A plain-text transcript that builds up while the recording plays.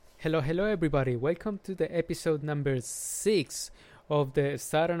Hello everybody. Welcome to the episode number 6 of the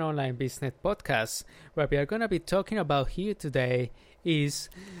Start an Online Business podcast. What we are going to be talking about here today is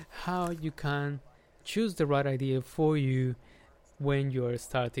how you can choose the right idea for you when you are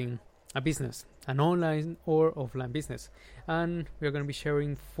starting a business, an online or offline business. And we are going to be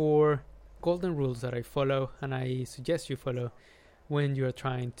sharing 4 golden rules that I follow and I suggest you follow when you are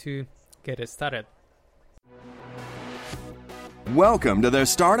trying to get it started. Welcome to the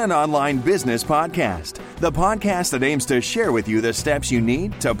Start an Online Business podcast, the podcast that aims to share with you the steps you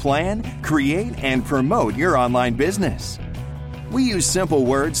need to plan, create, and promote your online business. We use simple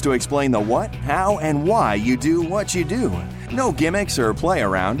words to explain the what, how, and why you do what you do. No gimmicks or play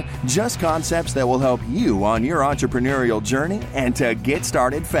around, just concepts that will help you on your entrepreneurial journey and to get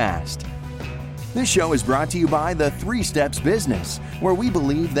started fast. This show is brought to you by the 3 Steps Business, where we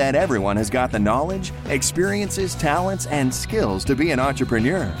believe that everyone has got the knowledge, experiences, talents, and skills to be an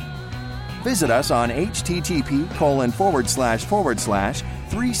entrepreneur. Visit us on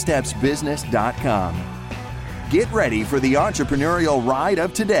http://3stepsbusiness.com. Get ready for the entrepreneurial ride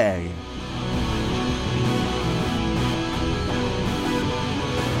of today.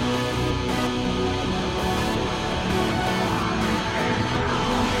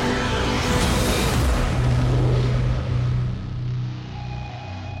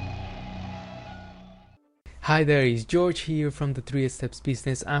 Hi there, it's George here from the 3 Steps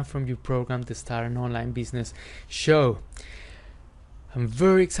Business and from your program, the Start an Online Business Show. I'm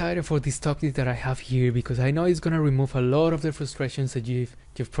very excited for this topic that I have here because I know it's going to remove a lot of the frustrations that you've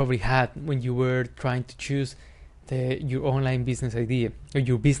probably had when you were trying to choose your online business idea or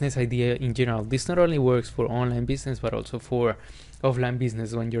your business idea in general. This not only works for online business but also for offline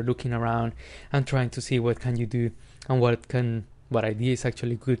business when you're looking around and trying to see what can you do and what idea is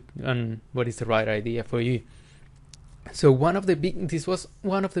actually good and what is the right idea for you. So this was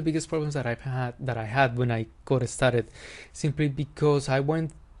one of the biggest problems that I had when I got started, simply because I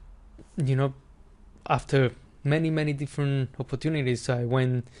went, after many different opportunities. So I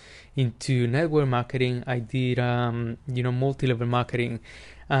went into network marketing. I did multi-level marketing,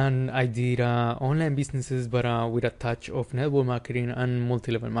 and I did online businesses, but with a touch of network marketing and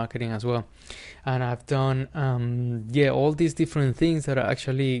multi-level marketing as well. And I've done all these different things that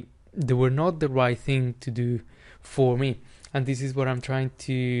they were not the right thing to do for me. And this is what I'm trying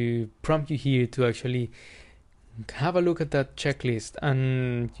to prompt you here to actually have a look at that checklist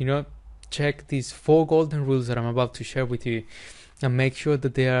and check these 4 golden rules that I'm about to share with you and make sure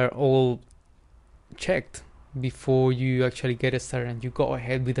that they are all checked before you actually get started and you go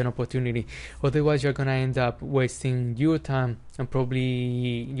ahead with an opportunity. Otherwise, you're gonna end up wasting your time, and probably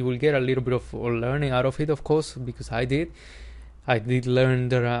you will get a little bit of learning out of it, of course, because I did learn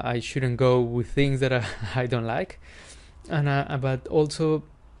that I shouldn't go with things that I don't like, and but also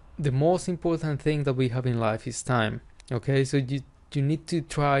the most important thing that we have in life is time. Okay, so you need to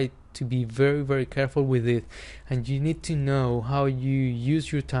try to be very, very careful with it, and you need to know how you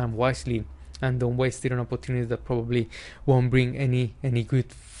use your time wisely and don't waste it on opportunities that probably won't bring any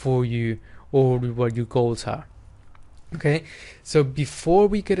good for you or what your goals are. Okay, so before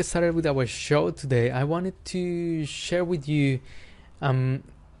we get started with our show today, I wanted to share with you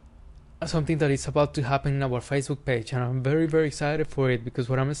something that is about to happen in our Facebook page, and I'm very, very excited for it because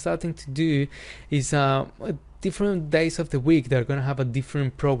what I'm starting to do is different days of the week they're going to have a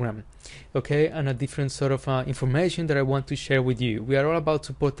different program, okay, and a different sort of information that I want to share with you. We are all about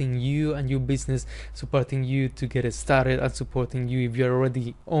supporting you and your business, supporting you to get it started, and supporting you if you're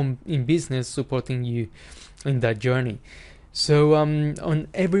already in business, supporting you in that journey. So on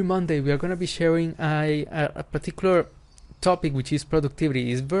every Monday we are going to be sharing a particular topic, which is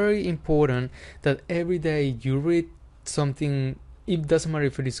productivity. It's very important that every day you read something. It doesn't matter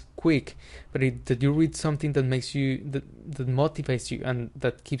if it is quick, but that you read something that makes you, that motivates you and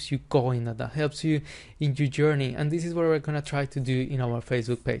that keeps you going and that helps you in your journey. And this is what we're going to try to do in our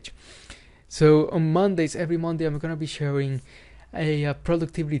Facebook page. So on Mondays, every Monday, I'm going to be sharing a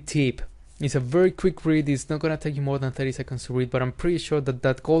productivity tip. It's a very quick read. It's not going to take you more than 30 seconds to read, but I'm pretty sure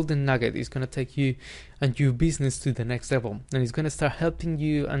that golden nugget is going to take you and your business to the next level. And it's going to start helping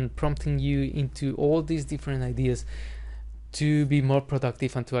you and prompting you into all these different ideas to be more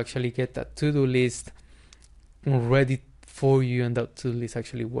productive and to actually get that to-do list ready for you, and that to-do list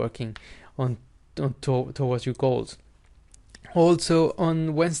actually working towards your goals. Also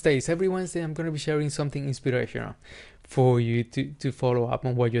on Wednesdays, every Wednesday, I'm going to be sharing something inspirational for you to follow up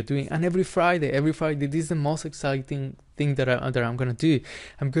on what you're doing. And every Friday, this is the most exciting thing that I'm gonna do.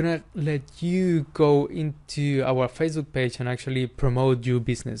 I'm gonna let you go into our Facebook page and actually promote your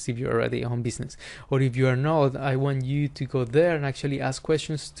business if you're already on business, or if you are not, I want you to go there and actually ask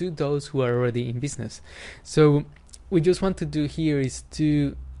questions to those who are already in business. So we just want to do here is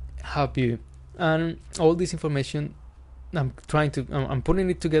to help you, and all this information I'm putting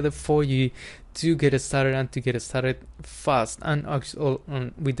it together for you to get it started, and to get it started fast, and also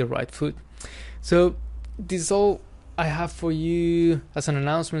with the right foot. So this is all I have for you as an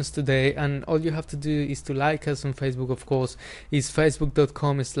announcements today, and all you have to do is to like us on Facebook. Of course, is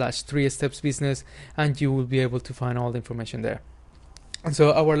facebook.com/3stepsbusiness, and you will be able to find all the information there. And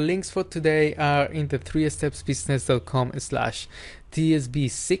so our links for today are in the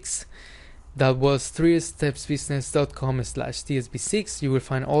 3stepsbusiness.com/TSB6. That was 3stepsbusiness.com/TSB6. You will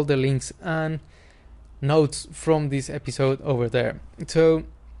find all the links and notes from this episode over there. So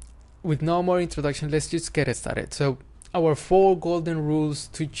with no more introduction, let's just get it started. So our 4 golden rules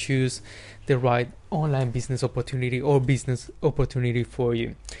to choose the right online business opportunity or business opportunity for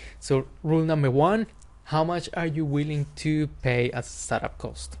you. So rule number 1, how much are you willing to pay as a startup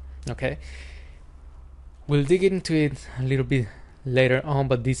cost? Okay, we'll dig into it a little bit later on,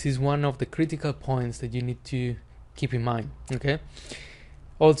 but this is one of the critical points that you need to keep in mind. Okay,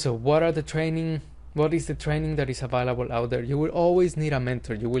 also, what is the training that is available out there? You will always need a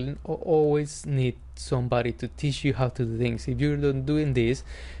mentor. You will always need somebody to teach you how to do things. If you're not doing this,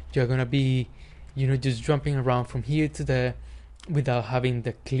 you're gonna be just jumping around from here to there without having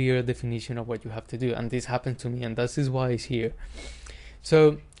the clear definition of what you have to do. And this happened to me, and this is why it's here.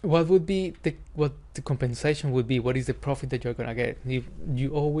 So what would be what the compensation would be? What is the profit that you're gonna get? If you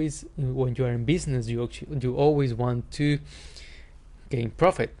always, when you are in business, you always want to gain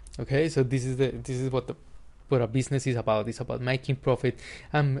profit. Okay, so this is what a business is about. It's about making profit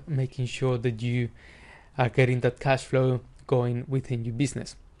and making sure that you are getting that cash flow going within your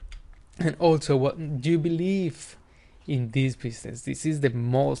business. And also, what do you believe in this business? This is the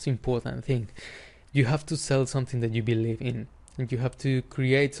most important thing. You have to sell something that you believe in. And you have to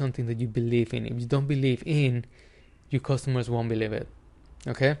create something that you believe in. If you don't believe in, your customers won't believe it.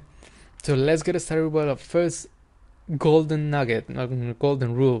 Okay? So let's get started with our first golden nugget,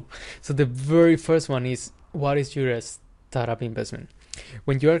 golden rule. So the very first one is, what is your startup investment?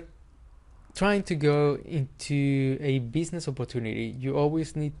 When you are trying to go into a business opportunity, you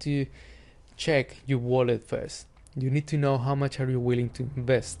always need to check your wallet first. You need to know how much are you willing to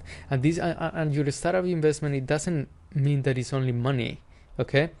invest. And this and your startup investment, it doesn't mean that it's only money.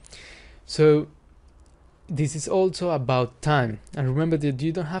 Okay, so this is also about time. And remember that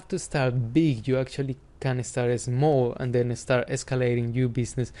you don't have to start big. You actually can start small and then start escalating your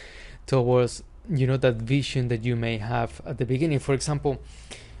business towards that vision that you may have at the beginning. For example,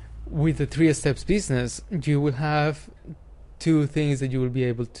 with the 3 steps business, you will have 2 things that you will be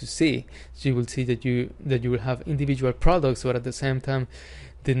able to see. So you will see that you will have individual products, but at the same time,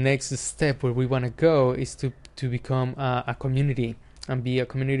 the next step where we want to go is to become a community, and be a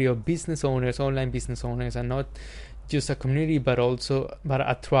community of business owners, online business owners, and not just a community, but a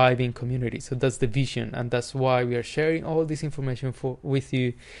thriving community. So that's the vision, and that's why we are sharing all this information with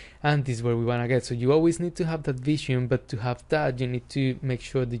you, and this is where we want to get. So you always need to have that vision, but to have that, you need to make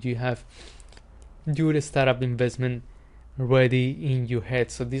sure that you have your startup investment ready in your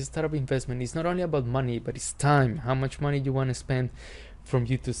head. So this startup investment is not only about money, but it's time. How much money you want to spend from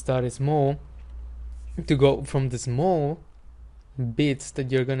you to start small, to go from the small bits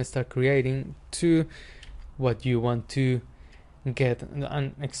that you're going to start creating to what you want to get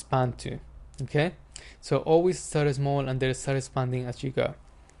and expand to. Okay, so always start small and then start expanding as you go.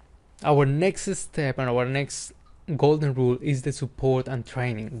 Our next step and our next golden rule is the support and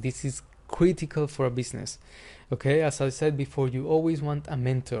training. This is critical for a business. Okay, as I said before, you always want a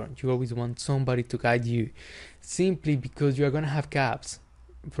mentor. You always want somebody to guide you, simply because you are going to have gaps.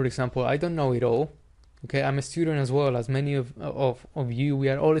 For example, I don't know it all. Okay, I'm a student as well as many of you. We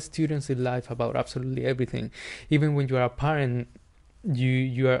are all students in life about absolutely everything. Even when you are a parent,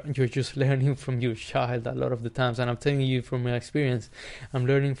 you're just learning from your child a lot of the times. And I'm telling you from my experience, I'm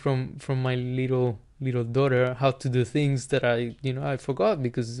learning from my little daughter how to do things that I forgot,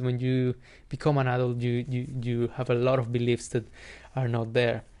 because when you become an adult, you have a lot of beliefs that are not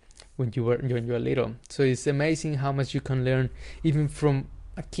there when you were little. So it's amazing how much you can learn even from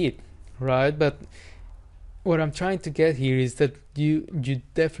a kid, right? But what I'm trying to get here is that you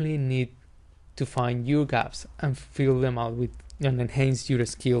definitely need to find your gaps and fill them out with and enhance your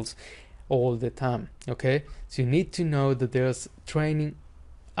skills all the time. Okay, so you need to know that there's training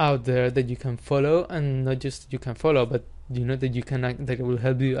out there that you can follow, and not just you can follow, but that you can that will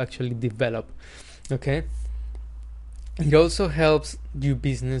help you actually develop. Okay, It also helps your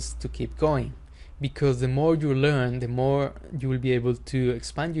business to keep going, because the more you learn, the more you will be able to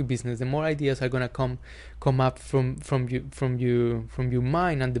expand your business. The more ideas are gonna come up from your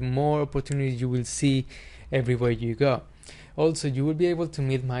mind, and the more opportunities you will see everywhere you go. Also, you will be able to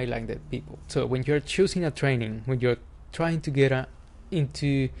meet like-minded people. So when you're choosing a training, when you're trying to get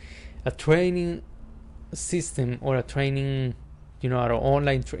into a training system or a training, or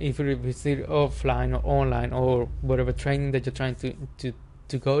online, if it's offline or online or whatever training that you're trying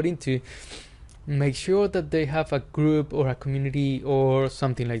to go into, make sure that they have a group or a community or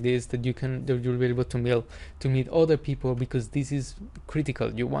something like this that you'll be able to meet other people, because this is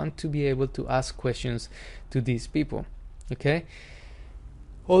critical. You want to be able to ask questions to these people. Okay.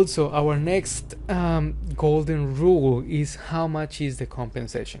 Also, our next golden rule is how much is the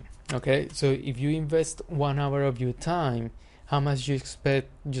compensation. Okay, so if you invest 1 hour of your time, how much you expect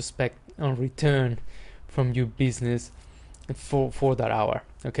on return from your business for that hour.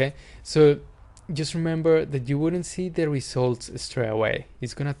 Okay, so just remember that you wouldn't see the results straight away.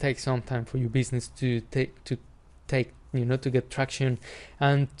 It's gonna take some time for your business to get traction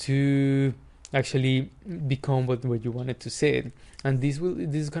and to actually become what you wanted to see it. And this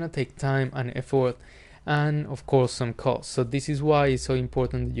is gonna take time and effort, and of course some cost. So this is why it's so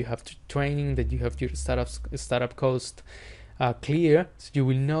important that you have training, that you have your startup cost clear, so you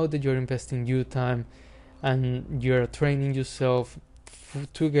will know that you're investing your time and you're training yourself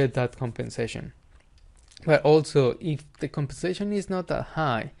to get that compensation. But also, if the compensation is not that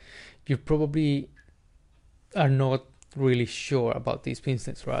high, you probably are not really sure about this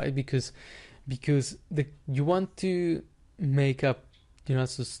business, right? Because you want to make a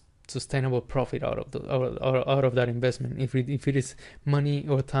sustainable profit out of that investment. If it is money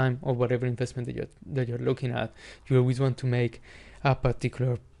or time or whatever investment that you're looking at, you always want to make a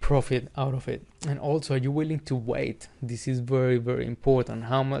particular profit out of it. And also, are you willing to wait? This is very, very important.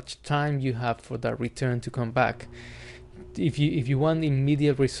 How much time you have for that return to come back. If you want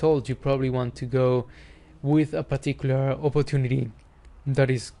immediate results, you probably want to go with a particular opportunity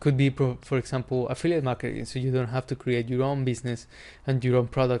that could be, for example, affiliate marketing. So you don't have to create your own business and your own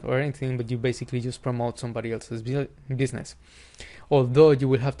product or anything, but you basically just promote somebody else's business. Although you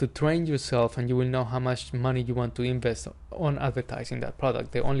will have to train yourself and you will know how much money you want to invest on advertising that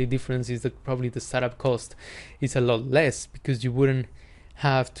product. The only difference is that probably the startup cost is a lot less, because you wouldn't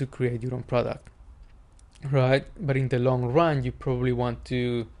have to create your own product, right? But in the long run, you probably want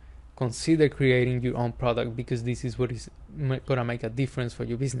to consider creating your own product, because this is what is gonna make a difference for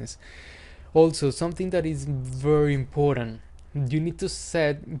your business. Also, something that is very important, you need to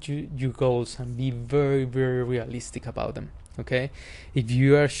set your goals and be very, very realistic about them. Okay, if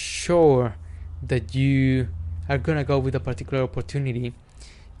you are sure that you are gonna go with a particular opportunity,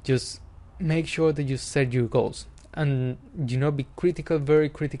 just make sure that you set your goals and be critical, very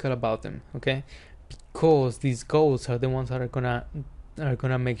critical about them. Okay, because these goals are the ones that are gonna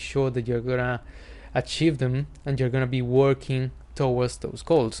make sure that you're gonna achieve them, and you're gonna be working towards those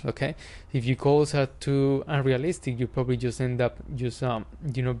goals. Okay, if your goals are too unrealistic, you probably just end up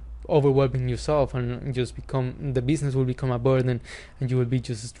overwhelming yourself, and the business will become a burden, and you will be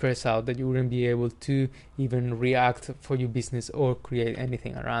just stressed out that you wouldn't be able to even react for your business or create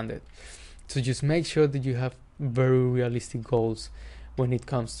anything around it. So just make sure that you have very realistic goals when it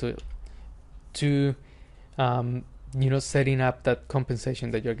comes to setting up that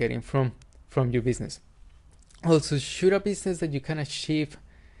compensation that you're getting from your business. Also, shoot a business that you can achieve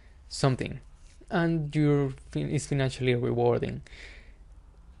something and is financially rewarding.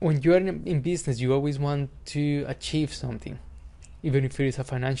 When you are in business, you always want to achieve something, even if it is a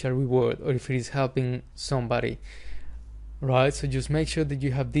financial reward or if it is helping somebody, right? So just make sure that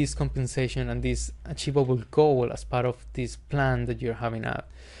you have this compensation and this achievable goal as part of this plan that you're having out.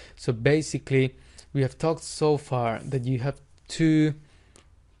 So basically, we have talked so far that you have to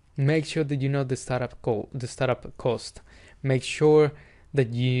make sure that you know the startup cost. Make sure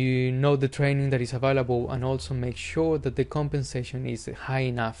that you know the training that is available, and also make sure that the compensation is high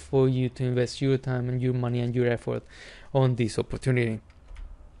enough for you to invest your time and your money and your effort on this opportunity.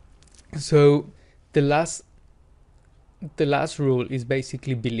 So the last rule is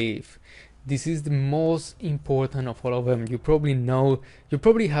basically belief. This is the most important of all of them. You probably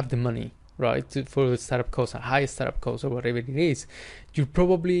have the money, right, for the startup cost, a high startup cost or whatever it is. You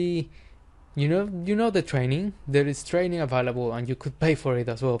probably the training. There is training available, and you could pay for it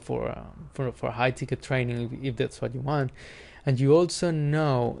as well for high ticket training if that's what you want. And you also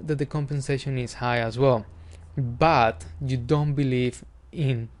know that the compensation is high as well, but you don't believe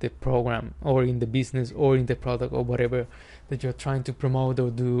in the program or in the business or in the product or whatever that you're trying to promote or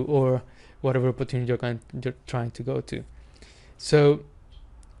do, or whatever opportunity you're trying to go to. So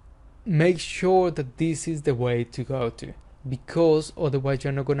make sure that this is the way to go to, because otherwise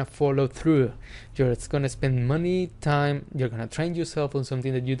you're not going to follow through. You're going to spend money, time, you're going to train yourself on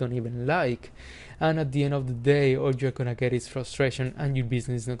something that you don't even like, and at the end of the day all you're going to get is frustration and your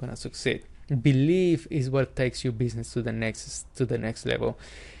business is not going to succeed. Belief is what takes your business to the next level.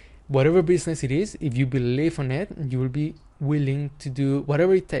 Whatever business it is, if you believe on it, you will be willing to do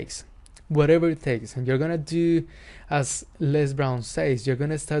whatever it takes, and you're going to do, as Les Brown says, you're going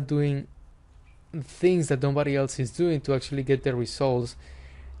to start doing things that nobody else is doing to actually get the results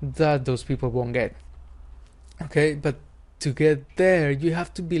that those people won't get. Okay, but to get there, you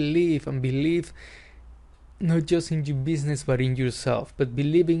have to believe not just in your business but in yourself. But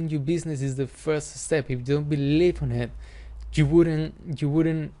believing your business is the first step. If you don't believe on it, you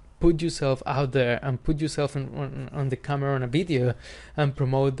wouldn't put yourself out there and put yourself on the camera on a video and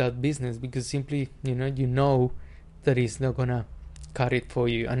promote that business, because simply you know that it's not gonna cut it for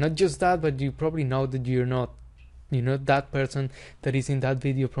you. And not just that, but you probably know that you're not that person that is in that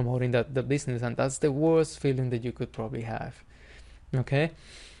video promoting the business, and that's the worst feeling that you could probably have. Okay,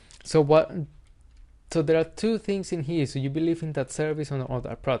 so there are two things in here. So you believe in that service or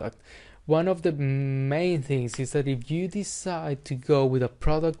that product. One of the main things is that if you decide to go with a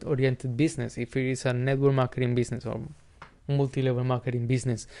product-oriented business, if it is a network marketing business or multi-level marketing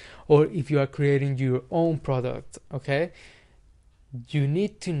business, or if you are creating your own product, okay, you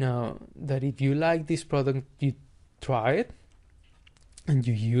need to know that if you like this product, you try it and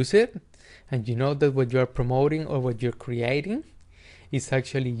you use it, and you know that what you are promoting or what you're creating is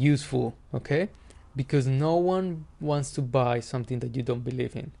actually useful, okay? Because no one wants to buy something that you don't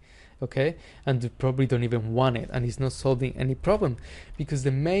believe in. Okay, and you probably don't even want it, and it's not solving any problem, because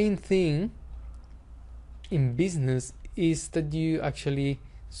the main thing in business is that you actually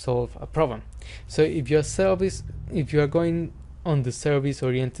solve a problem. So if you are going on the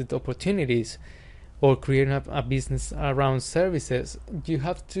service-oriented opportunities or creating a business around services, you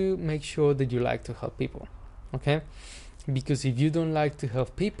have to make sure that you like to help people. Okay, because if you don't like to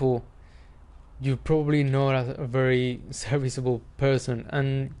help people, you're probably not a very serviceable person,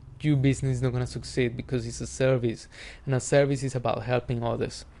 and your business is not going to succeed, because it's a service, and a service is about helping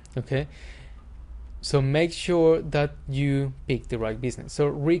others. Okay, so make sure that you pick the right business.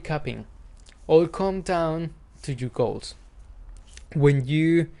 So recapping, all come down to your goals. When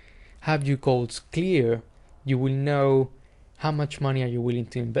you have your goals clear, you will know how much money are you willing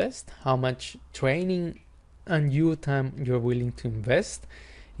to invest, how much training and your time you're willing to invest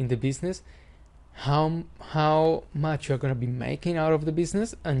in the business, how much you're going to be making out of the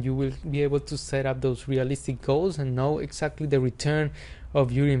business, and you will be able to set up those realistic goals and know exactly the return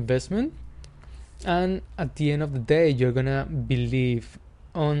of your investment. And at the end of the day, you're going to believe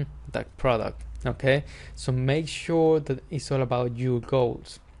on that product. Okay, so make sure that it's all about your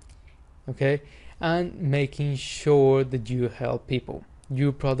goals. Okay, and making sure that you help people.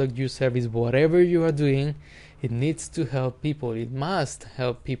 Your product, your service, whatever you are doing, it needs to help people. It must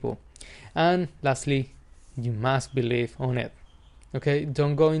help people. And lastly, you must believe on it. Okay,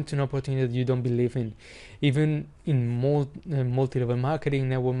 don't go into an opportunity that you don't believe in. Even in multi-level marketing,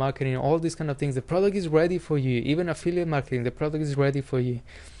 network marketing, all these kind of things, the product is ready for you. Even affiliate marketing, the product is ready for you.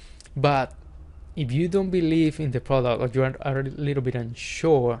 But if you don't believe in the product, or you are a little bit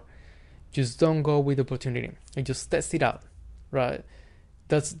unsure, just don't go with the opportunity and just test it out, right?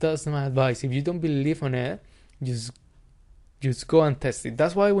 That's my advice. If you don't believe on it, just go and test it.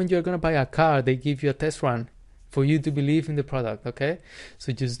 That's why when you're going to buy a car, they give you a test run for you to believe in the product, okay?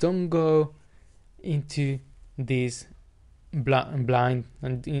 So just don't go into this blind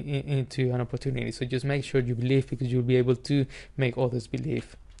and into an opportunity. So just make sure you believe, because you'll be able to make others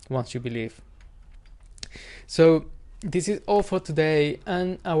believe once you believe. So this is all for today,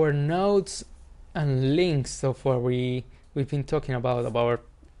 and our notes and links so far we've been talking about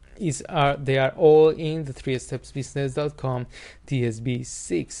they are all in the 3stepsbusiness.com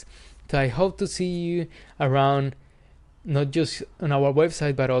TSB06. So I hope to see you around, not just on our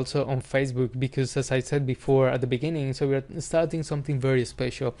website but also on Facebook, because as I said before at the beginning, so we're starting something very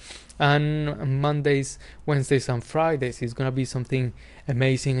special, and Mondays, Wednesdays and Fridays is gonna be something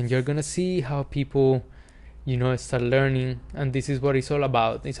amazing, and you're gonna see how people start learning. And this is what it's all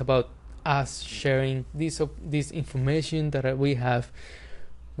about. It's about us sharing this information that we have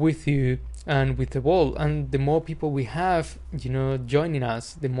with you and with the world. And the more people we have joining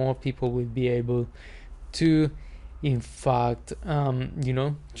us, the more people will be able to in fact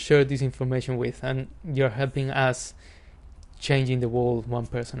share this information with, and you're helping us changing the world one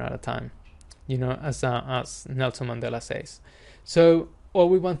person at a time, as Nelson Mandela says. So all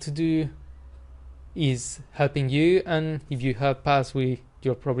we want to do is helping you, and if you help us,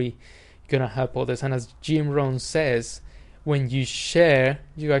 you're probably gonna help others. And as Jim Rohn says, when you share,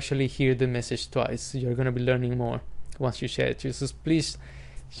 you actually hear the message twice. You're gonna be learning more once you share it. So please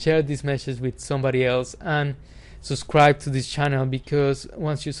share this message with somebody else, and subscribe to this channel, because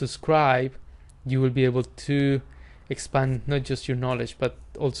once you subscribe, you will be able to expand not just your knowledge but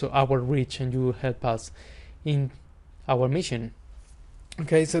also our reach, and you will help us in our mission.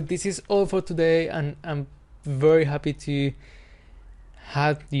 Okay, so this is all for today, and I'm very happy to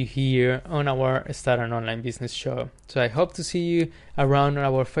have you here on our Start an Online Business show. So I hope to see you around on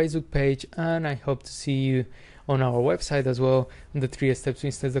our Facebook page, and I hope to see you on our website as well, on the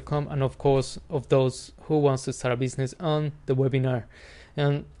 3stepsbusiness.com, and of course, of those who wants to start a business, on the webinar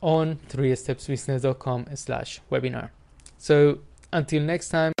and on 3stepsbusiness.com/webinar. So until next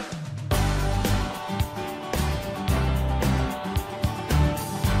time.